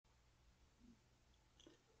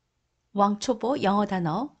왕초보 영어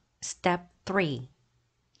단어 step 3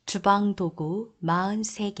 주방도구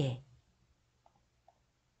 43개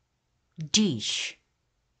dish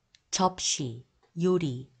접시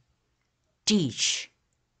요리 dish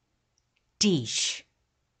dish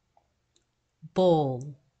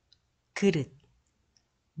bowl 그릇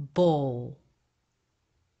bowl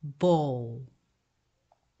bowl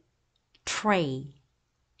tray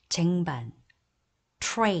쟁반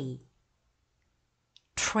tray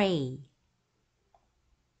tray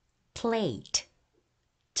plate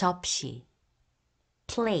접시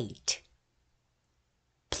plate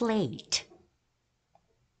plate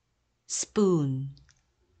spoon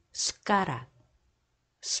숟가락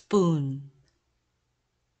spoon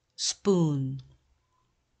spoon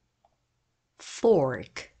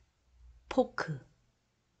fork 포크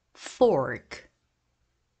fork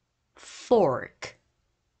fork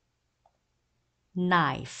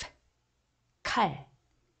knife 칼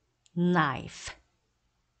knife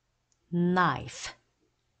knife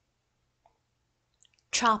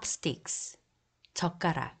chopsticks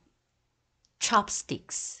젓가락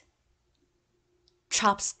chopsticks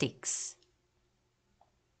chopsticks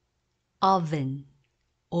oven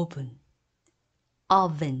오븐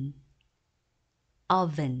oven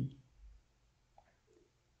oven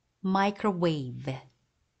microwave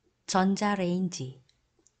전자레인지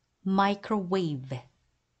microwave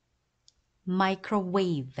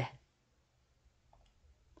microwave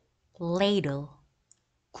ladle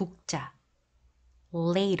국자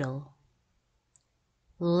ladle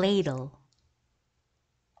ladle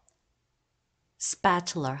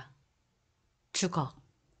spatula 주걱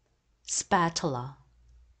spatula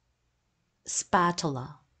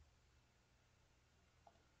spatula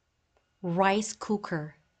rice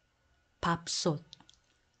cooker 밥솥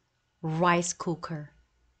rice cooker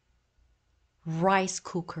rice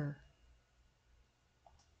cooker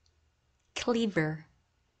cleaver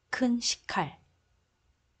큰 식칼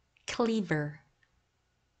cleaver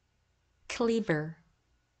cleaver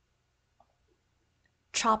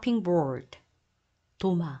chopping board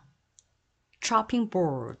도마 chopping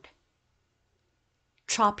board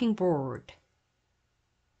chopping board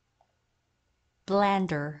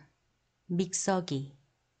blender 믹서기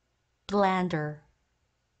blender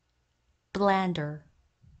blender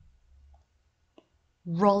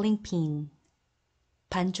rolling pin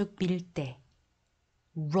반죽 밀대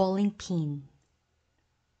rolling pin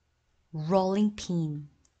rolling pin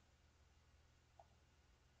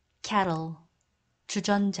kettle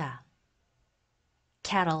주전자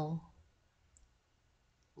kettle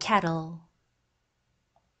kettle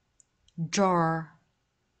jar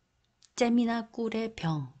잼이나 꿀의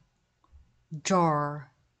병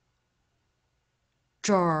jar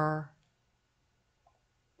jar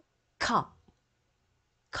cup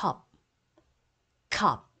cup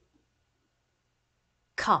cup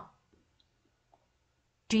cup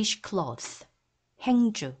dishcloth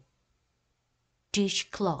행주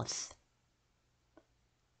dishcloth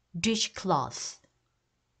dishcloth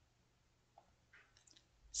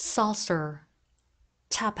saucer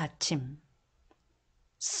차 받침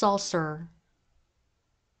saucer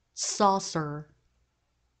saucer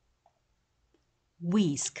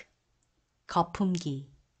whisk 거품기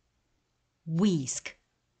whisk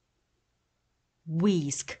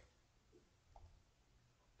whisk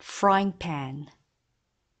frying pan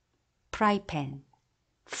프라이팬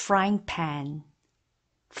frying pan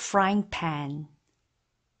frying pan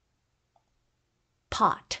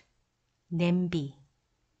pot 냄비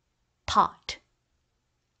pot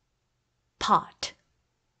pot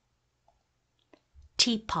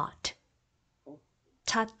teapot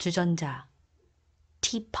차 주전자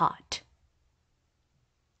teapot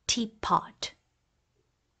teapot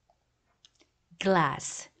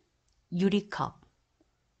glass 유리컵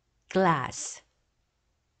glass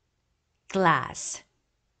glass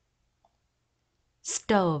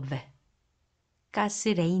stove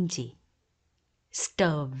가스레인지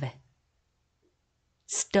stove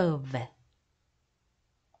stove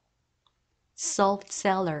salt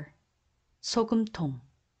cellar 소금통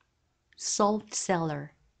salt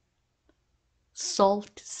cellar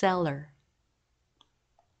salt cellar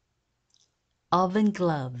oven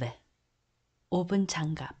glove 오븐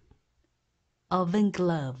장갑 oven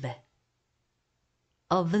glove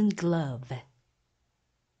oven glove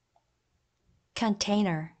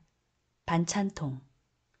container 반찬통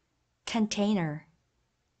container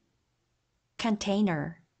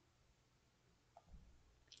container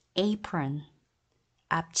apron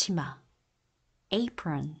앞치마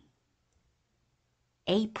apron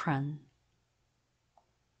apron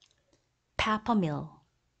peppermill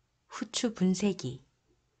후추 분쇄기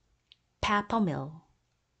peppermill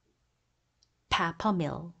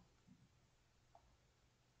peppermill.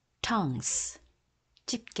 tongs,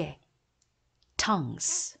 집게.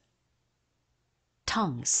 tongs,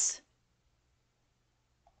 tongs.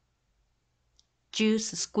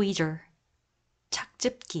 juice squeezer,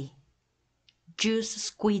 착즙기. juice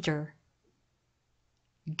squeezer,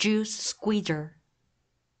 juice squeezer.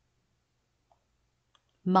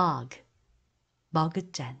 mug,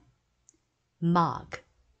 머그잔. mug,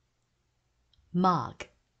 mug.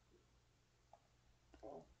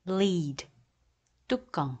 lead,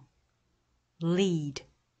 뚜껑. lead,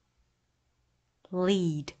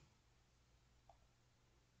 lead.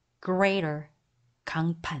 grater,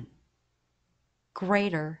 강판.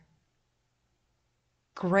 grater,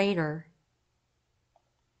 grater.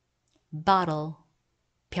 bottle,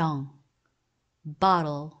 병.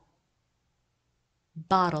 bottle,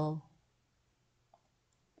 bottle.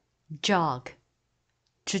 jug,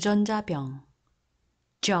 주전자병.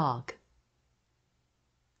 jug,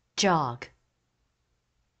 jug.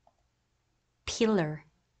 peeler,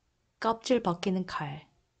 껍질 벗기는 칼.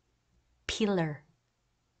 peeler,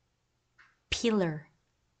 peeler.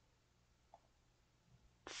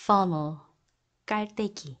 funnel,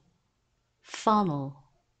 깔때기. funnel,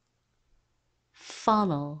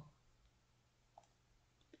 funnel.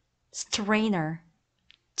 strainer,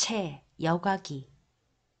 채, 여과기.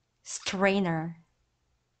 strainer,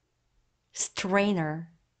 strainer.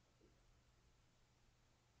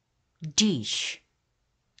 dish,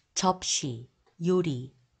 접시,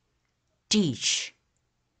 요리. dish,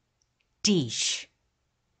 dish.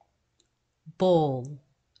 bowl,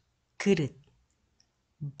 그릇.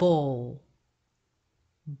 bowl,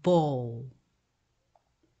 bowl.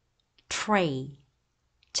 tray,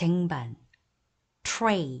 쟁반.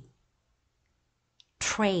 tray,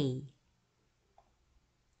 tray.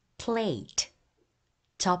 plate,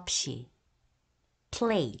 접시.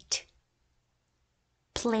 plate,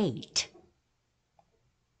 plate.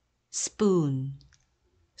 spoon,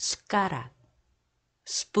 숟가락.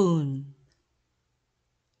 spoon,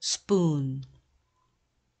 spoon.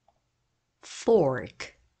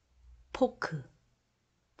 fork, 포크.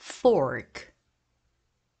 fork,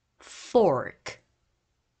 fork.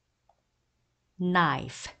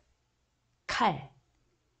 knife, 칼.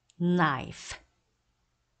 knife,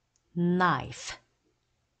 knife.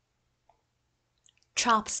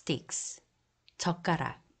 chopsticks,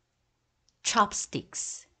 젓가락.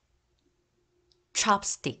 chopsticks,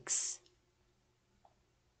 chopsticks.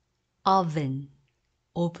 oven,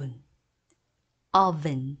 오븐.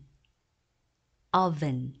 oven,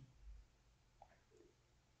 oven.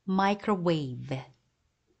 microwave,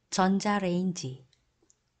 전자레인지.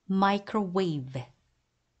 microwave,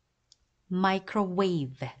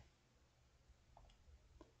 microwave.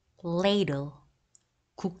 ladle,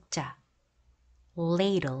 국자.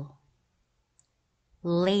 ladle,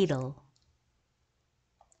 ladle.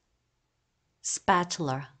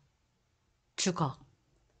 spatula, 주걱.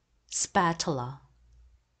 spatula,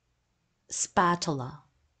 spatula.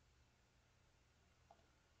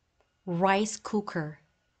 rice cooker,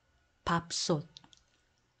 밥솥.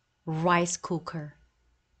 rice cooker,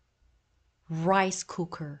 rice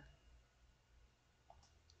cooker.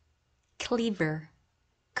 cleaver,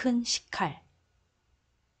 큰 식칼.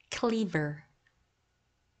 cleaver,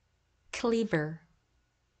 cleaver.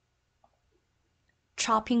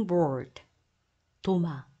 chopping board,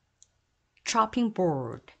 도마. chopping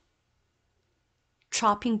board,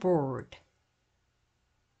 chopping board.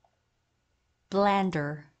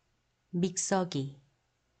 blender, 믹서기.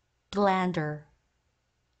 blender,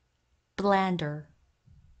 blender.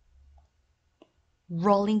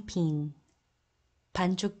 rolling pin,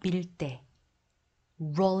 반죽 밀대.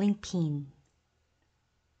 rolling pin,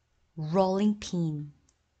 rolling pin.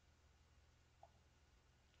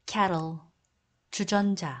 kettle,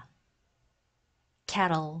 주전자.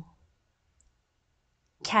 kettle,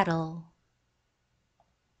 kettle.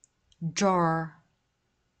 jar,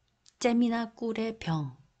 잼이나 꿀의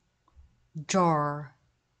병. jar,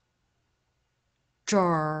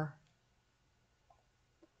 jar.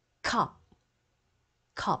 cup,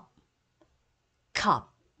 cup,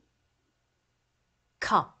 cup,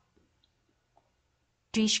 cup.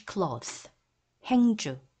 dishcloth,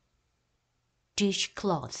 행주.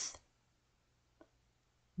 dishcloth,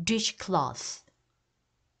 dishcloth.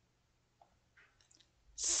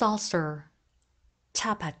 saucer,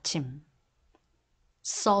 차 받침.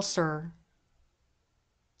 saucer,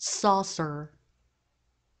 saucer.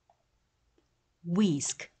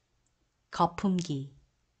 whisk, 거품기.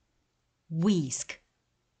 whisk,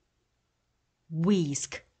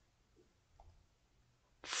 whisk.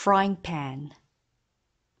 frying pan,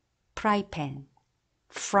 프라이팬.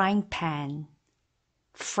 frying pan,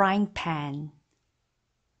 frying pan,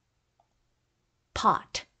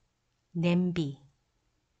 pot, 냄비,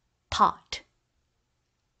 pot,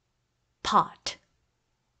 pot,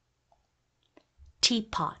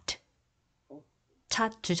 teapot, 차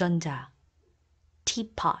주전자,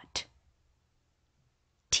 teapot,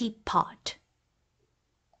 teapot,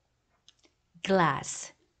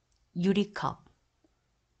 glass, 유리컵,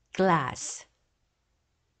 glass,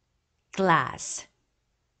 glass,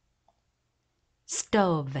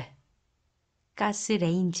 stove,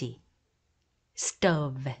 가스레인지,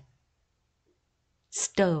 stove,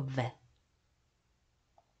 stove,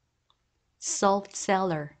 salt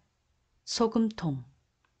cellar, 소금통,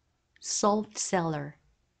 salt cellar,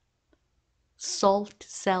 salt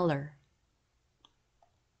cellar,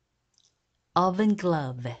 oven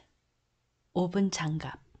glove, 오븐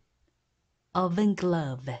장갑, oven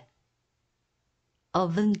glove,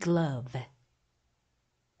 oven glove,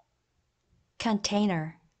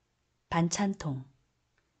 container, 반찬통,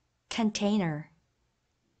 container,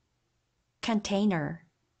 container,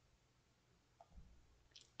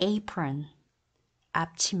 apron,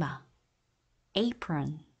 앞치마,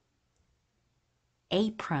 apron,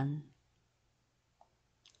 apron,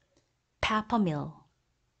 peppermill,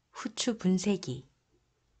 후추 분쇄기,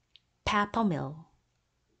 peppermill,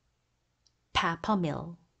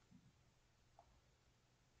 peppermill,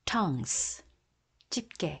 tongs,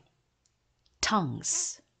 집게,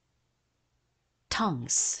 tongs,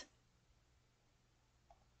 tongs,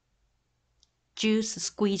 juice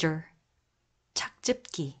squeezer,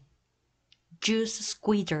 착즙기, juice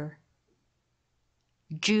squeezer,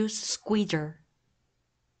 juice squeezer,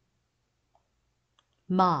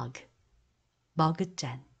 mug,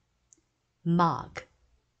 머그잔, mug,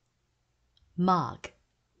 mug,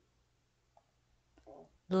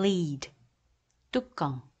 lead,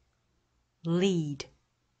 뚜껑, lead,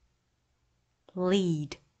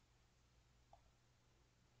 lead,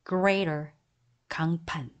 grater,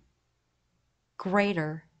 강판,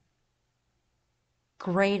 grater,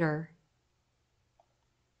 grater,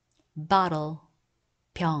 bottle,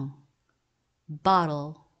 병,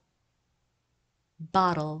 bottle,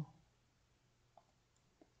 bottle,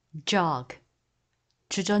 jug,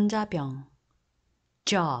 주전자병,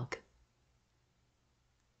 jug,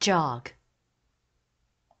 jug,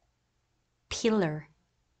 peeler,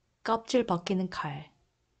 껍질 벗기는 칼,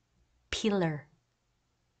 peeler,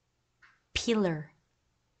 peeler,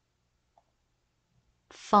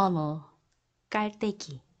 funnel,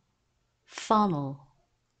 깔때기, funnel,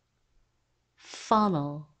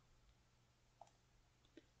 funnel,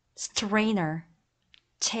 strainer,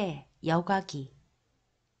 채, 여과기,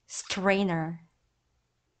 strainer,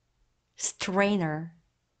 strainer,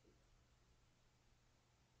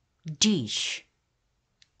 dish,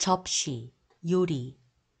 접시, 요리,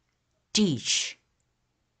 dish,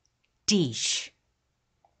 dish,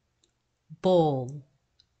 bowl,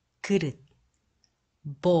 그릇,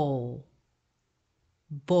 bowl,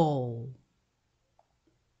 bowl,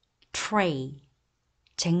 tray,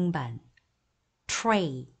 쟁반,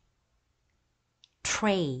 tray,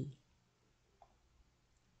 tray,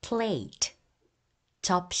 plate,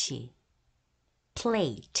 접시,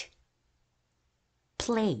 plate,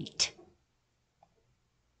 plate,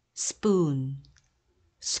 spoon,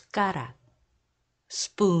 숟가락,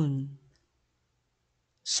 spoon,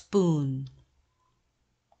 spoon,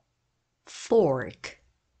 fork,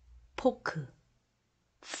 포크,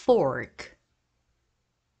 fork,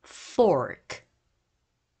 fork,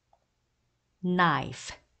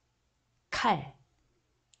 knife, 칼,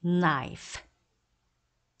 knife,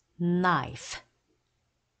 knife,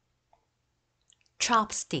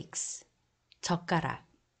 chopsticks, 젓가락,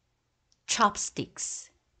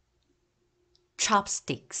 chopsticks,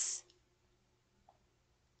 chopsticks,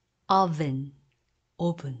 oven,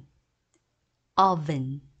 오븐,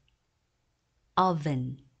 oven,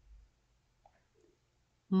 oven,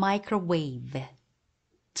 microwave,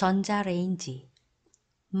 전자레인지,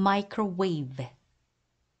 microwave,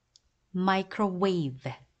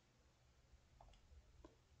 microwave,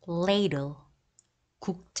 ladle,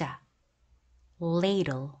 국자,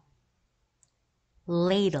 ladle,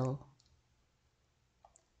 ladle,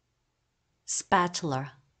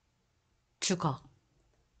 spatula, 주걱,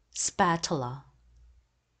 spatula,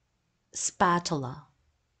 spatula,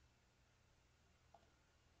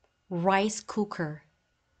 rice cooker,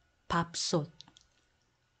 밥솥,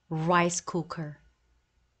 rice cooker,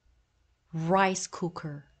 rice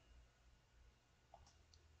cooker,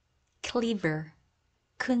 cleaver,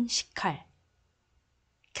 큰 식칼,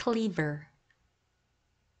 cleaver,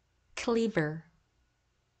 cleaver,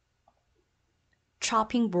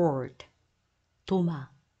 chopping board, 도마,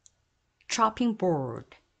 chopping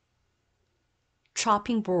board,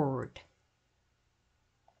 chopping board.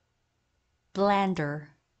 blender,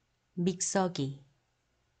 믹서기,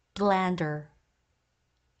 blender,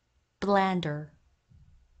 blender.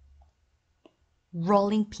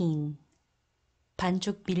 rolling pin,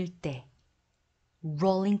 반죽 밀대,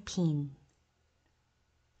 rolling pin,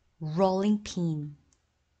 rolling pin.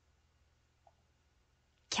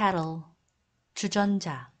 kettle,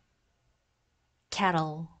 주전자,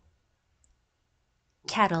 kettle,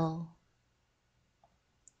 kettle.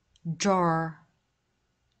 drawer,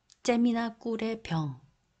 잼이나 꿀의 병,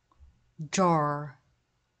 drawer,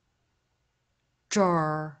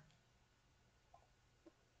 drawer.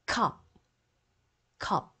 cup,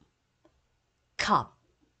 cup, cup,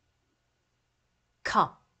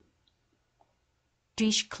 cup.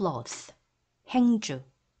 dishcloth, 행주,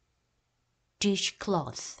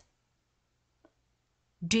 dishcloth,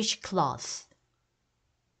 dishcloth.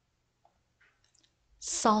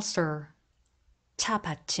 saucer, 차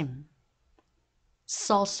받침,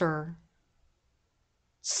 saucer,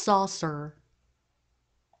 saucer.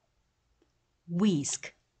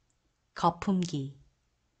 whisk, 거품기,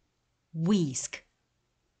 whisk,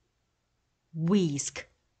 whisk.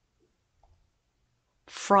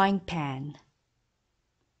 frying pan,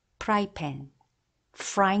 프라이팬,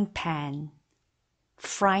 frying pan,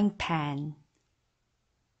 frying pan.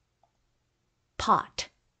 pot,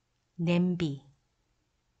 냄비,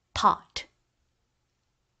 pot,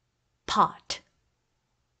 pot.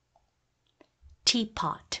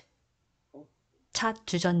 teapot, 차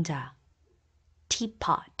주전자,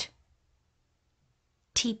 teapot,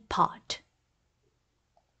 teapot.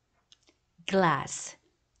 glass,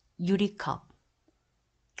 유리컵,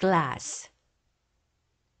 glass,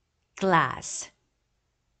 glass.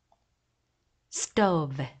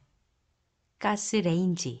 stove,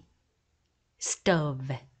 가스레인지,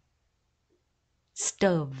 stove,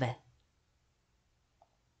 stove.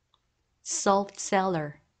 salt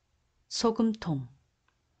cellar, 소금통,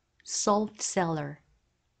 salt cellar,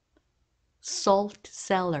 salt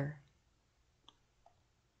cellar.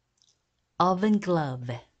 oven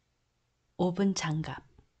glove, 오븐 장갑,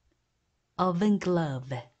 oven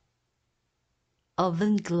glove,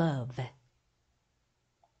 oven glove.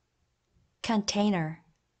 container,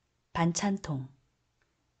 반찬통,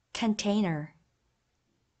 container,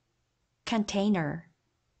 container.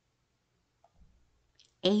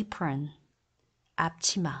 apron,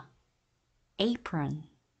 앞치마, apron,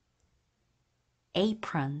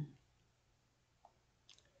 apron.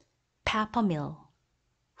 peppermill,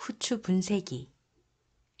 후추 분쇄기,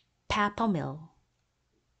 peppermill,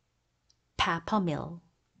 peppermill.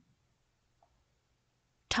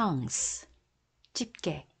 tongs,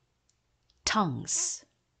 집게, tongs,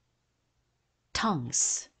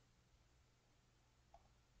 tongs.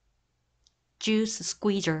 juice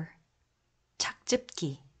squeezer,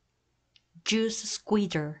 착즙기, juice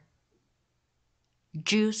squeezer,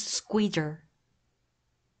 juice squeezer.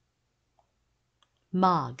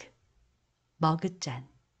 mug, 머그잔,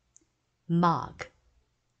 mug,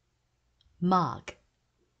 mug.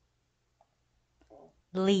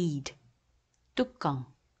 lid, 뚜껑,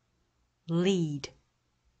 lid,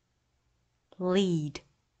 lid.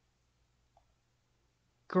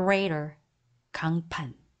 grater,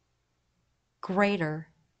 강판, grater,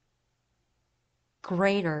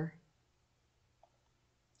 grater.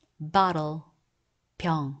 bottle,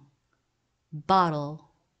 병,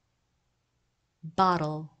 bottle,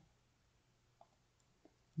 bottle.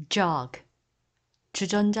 jug,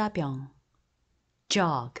 주전자병,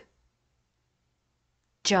 jug,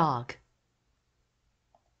 jug.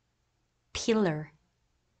 peeler,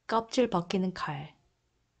 껍질 벗기는 칼,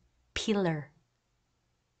 peeler,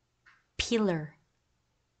 peeler.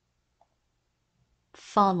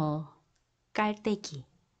 funnel, 깔때기,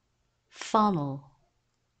 funnel,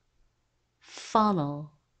 funnel.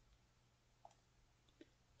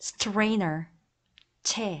 strainer,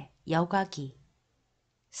 채, 여과기,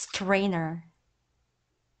 strainer,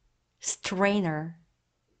 strainer.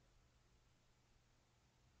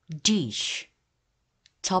 dish,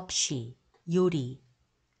 접시, 요리,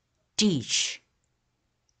 dish,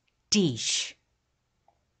 dish.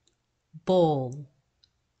 bowl,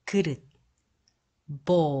 그릇,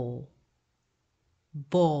 bowl,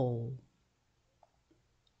 bowl.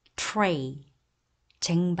 tray,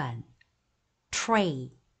 쟁반,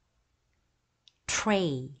 tray,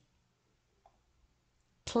 tray.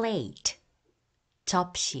 plate,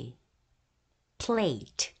 접시,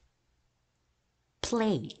 plate,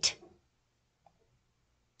 plate.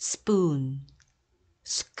 spoon,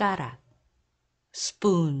 숟가락,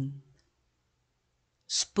 spoon,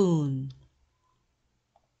 spoon.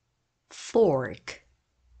 fork,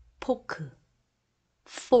 포크,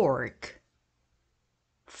 fork,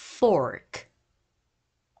 fork.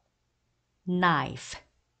 knife,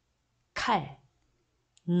 칼,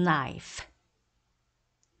 knife,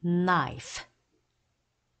 knife.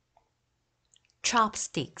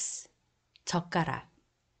 chopsticks, 젓가락,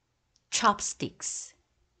 chopsticks,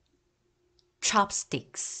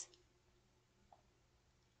 chopsticks.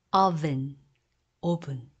 oven,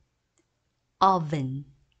 오븐, oven,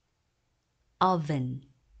 oven.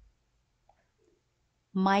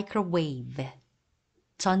 microwave,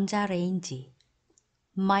 전자레인지,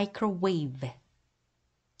 microwave,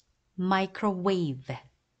 microwave.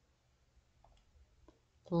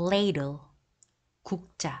 ladle,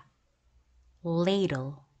 국자,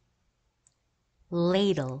 ladle,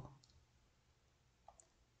 ladle.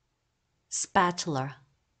 spatula,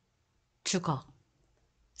 주걱,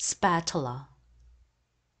 spatula,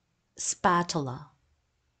 spatula.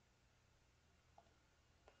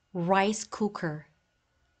 rice cooker,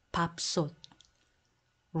 밥솥,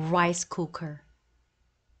 rice cooker,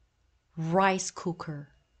 rice cooker.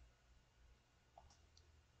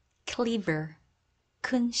 cleaver,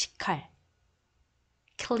 큰 식칼,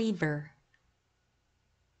 cleaver,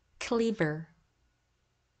 cleaver.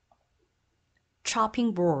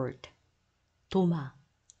 chopping board, 도마,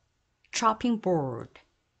 chopping board,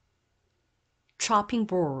 chopping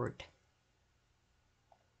board.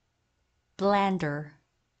 blender,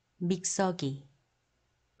 믹서기,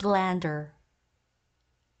 blender,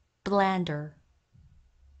 blender.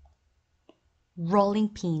 rolling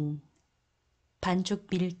pin, 반죽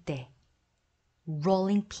밀대,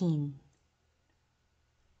 rolling pin,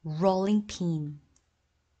 rolling pin.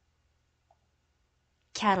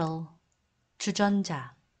 kettle,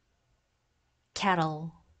 주전자,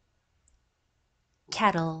 kettle,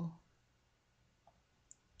 kettle.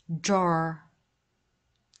 jar,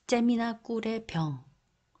 잼이나 꿀의 병,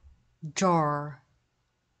 jar,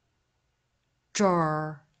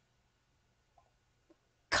 jar.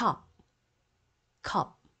 cup,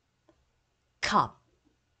 cup, cup,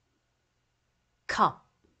 cup.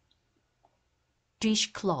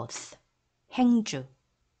 dishcloth, 행주,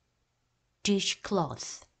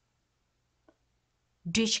 dishcloth,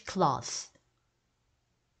 dishcloth.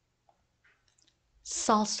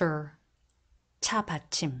 saucer, 차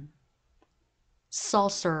받침,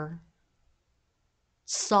 saucer,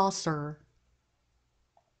 saucer.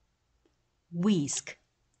 whisk,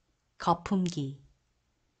 거품기,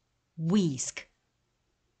 whisk,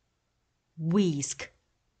 whisk.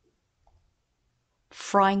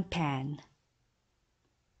 frying pan,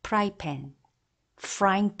 프라이팬,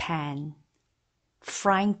 frying pan,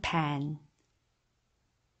 frying pan.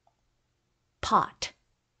 pot,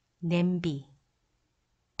 냄비,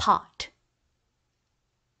 pot,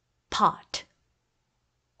 pot.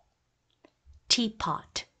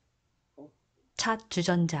 teapot, 차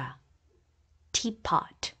주전자,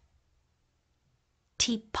 teapot,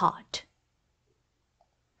 teapot.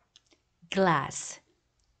 glass,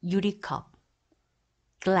 유리컵,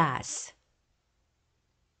 glass,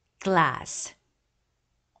 glass.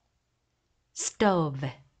 stove,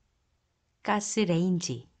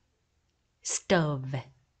 가스레인지, stove,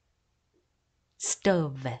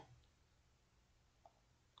 stove.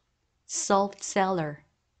 salt cellar,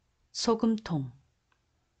 소금통,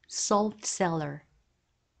 salt cellar,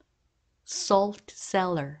 salt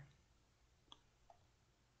cellar.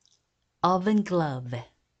 oven glove,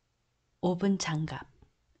 오븐 장갑,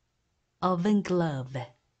 oven glove,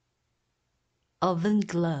 oven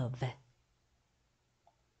glove.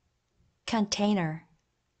 container,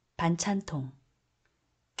 반찬통,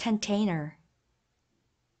 container,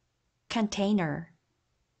 container.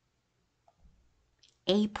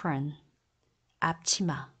 apron,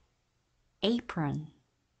 앞치마, apron,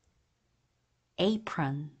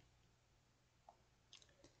 apron.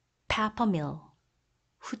 peppermill,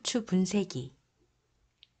 후추 분쇄기,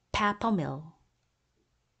 peppermill,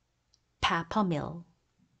 peppermill.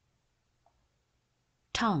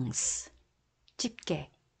 tongs, 집게,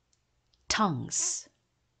 tongs,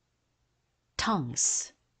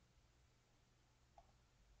 tongs.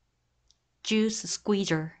 juice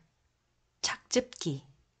squeezer, 착즙기,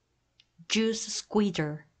 juice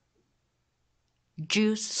squeezer,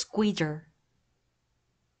 juice squeezer.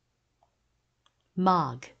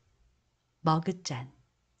 mug, 머그잔,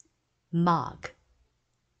 mug,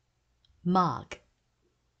 mug.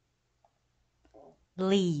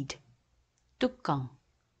 lid, 뚜껑,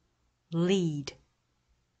 lid,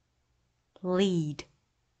 lid.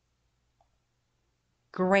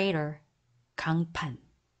 grater, 강판,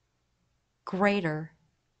 grater,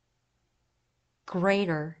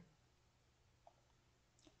 grater.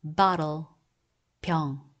 bottle,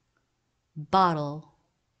 병, bottle,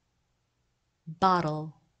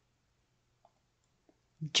 bottle.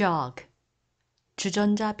 jug,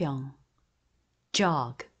 주전자병,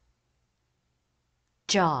 jug,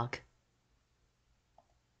 jug.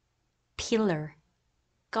 peeler,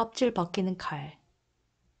 껍질 벗기는 칼,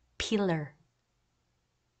 peeler,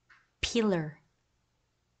 peeler.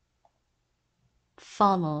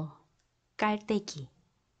 funnel, 깔때기,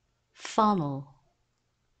 funnel,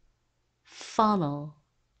 funnel.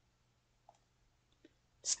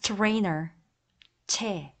 strainer,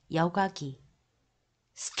 채, 여과기,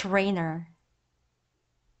 strainer,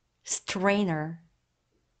 strainer.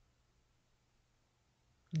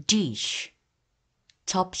 dish,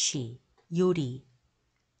 접시, 요리,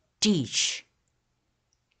 dish,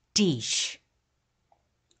 dish.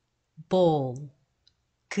 bowl,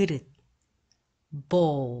 그릇,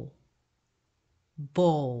 bowl,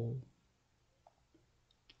 bowl.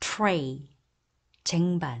 tray,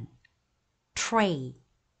 쟁반, tray,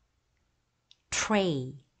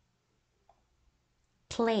 tray.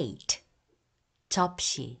 plate,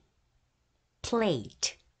 접시,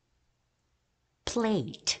 plate,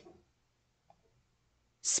 plate.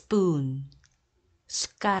 spoon,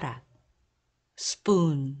 숟가락,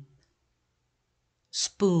 spoon,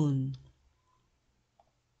 spoon.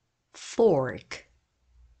 fork,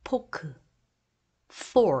 포크,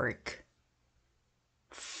 fork,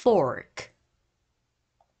 fork.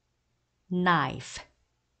 knife,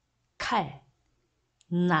 칼,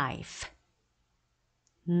 knife,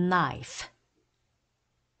 knife.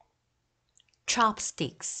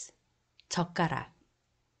 chopsticks, 젓가락,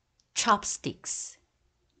 chopsticks,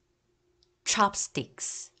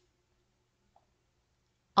 chopsticks.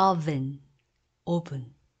 oven,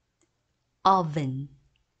 오븐, oven,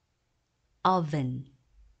 oven.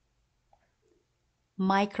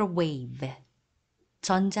 microwave,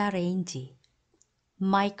 전자레인지,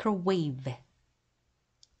 microwave,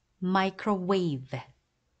 microwave.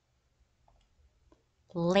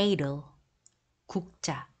 ladle,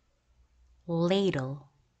 국자, ladle,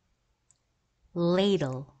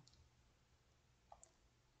 ladle.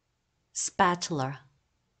 spatula,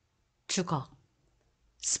 주걱,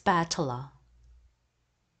 spatula,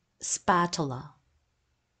 spatula.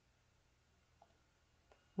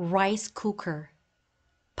 rice cooker,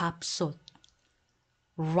 밥솥,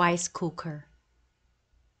 rice cooker,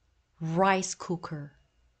 rice cooker.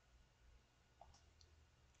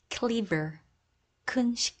 cleaver,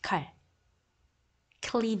 큰 식칼,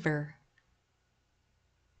 cleaver,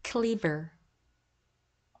 cleaver.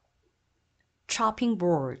 chopping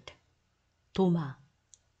board, 도마,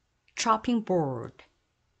 chopping board,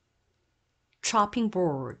 chopping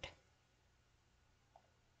board.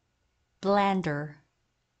 blender,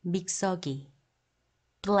 믹서기,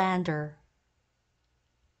 blender,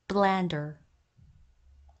 blender.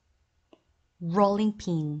 rolling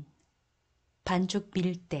pin, 반죽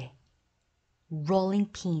밀대, rolling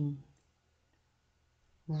pin,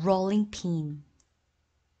 rolling pin.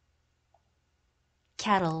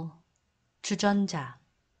 kettle, 주전자,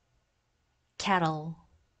 kettle,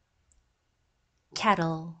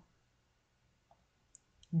 kettle.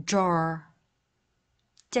 drawer,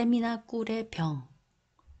 잼이나 꿀의 병,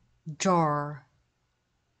 drawer,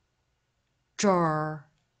 drawer.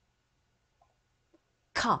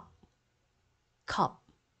 cup, cup,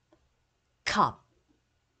 cup,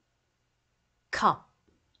 cup.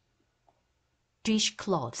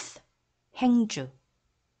 dishcloth, 행주,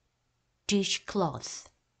 dishcloth,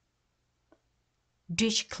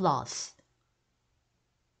 dishcloth.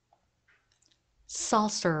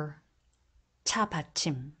 saucer, 차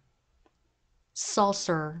받침,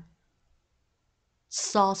 saucer,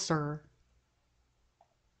 saucer.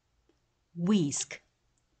 whisk,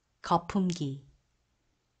 거품기,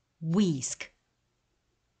 whisk,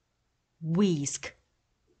 whisk.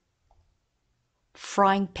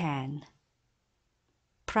 frying pan,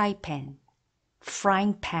 프라이팬,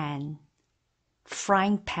 frying pan,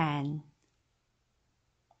 frying pan.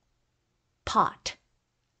 pot,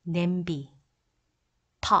 냄비,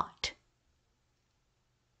 pot,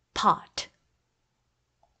 pot.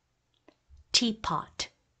 teapot,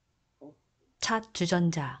 찻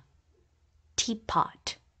주전자,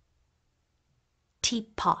 teapot,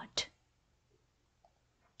 teapot.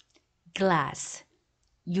 glass,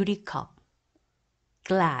 유리컵,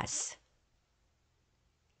 glass,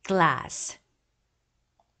 glass.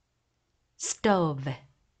 stove,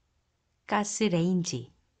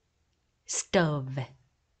 가스레인지, stove,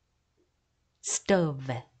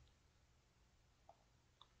 stove.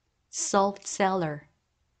 salt cellar,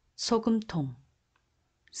 소금통,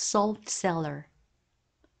 salt cellar,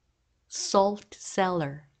 salt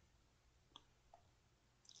cellar.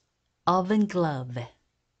 oven glove,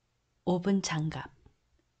 오븐 장갑.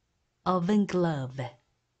 oven glove,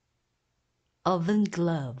 oven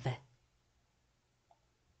glove.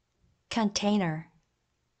 container,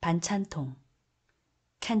 반찬통.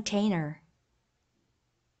 container,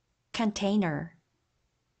 container.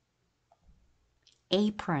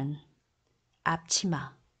 apron,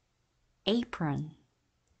 앞치마. apron,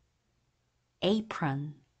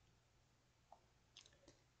 apron.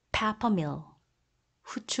 peppermill,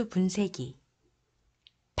 후추 분쇄기.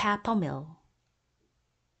 peppermill,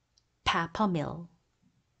 peppermill.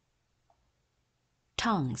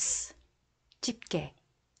 tongs, 집게.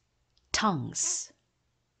 tongs,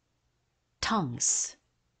 tongs.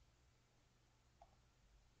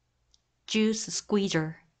 juice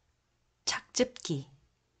squeezer, 착즙기.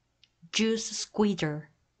 juice squeezer,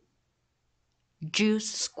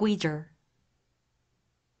 juice squeezer.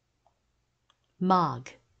 mug,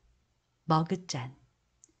 머그잔.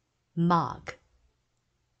 mug,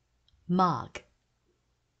 mug.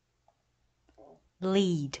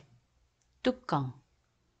 lid, 뚜껑.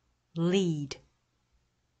 lid,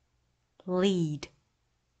 lid.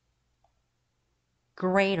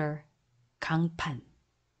 grater, 강판.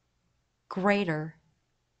 grater,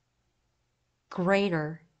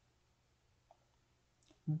 grater.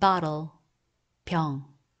 bottle, 병.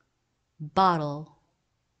 bottle,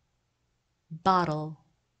 bottle.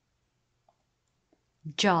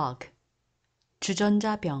 jug,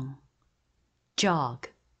 주전자병. jug,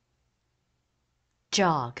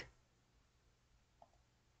 jug.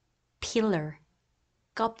 peeler,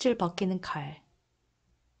 껍질 벗기는 칼.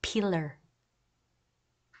 peeler,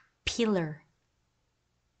 peeler.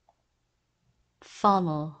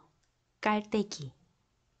 funnel, 깔때기.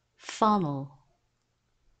 funnel,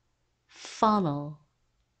 funnel.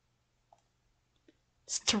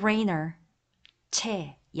 strainer,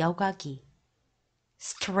 채, 여과기.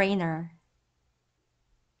 strainer,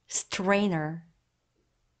 strainer.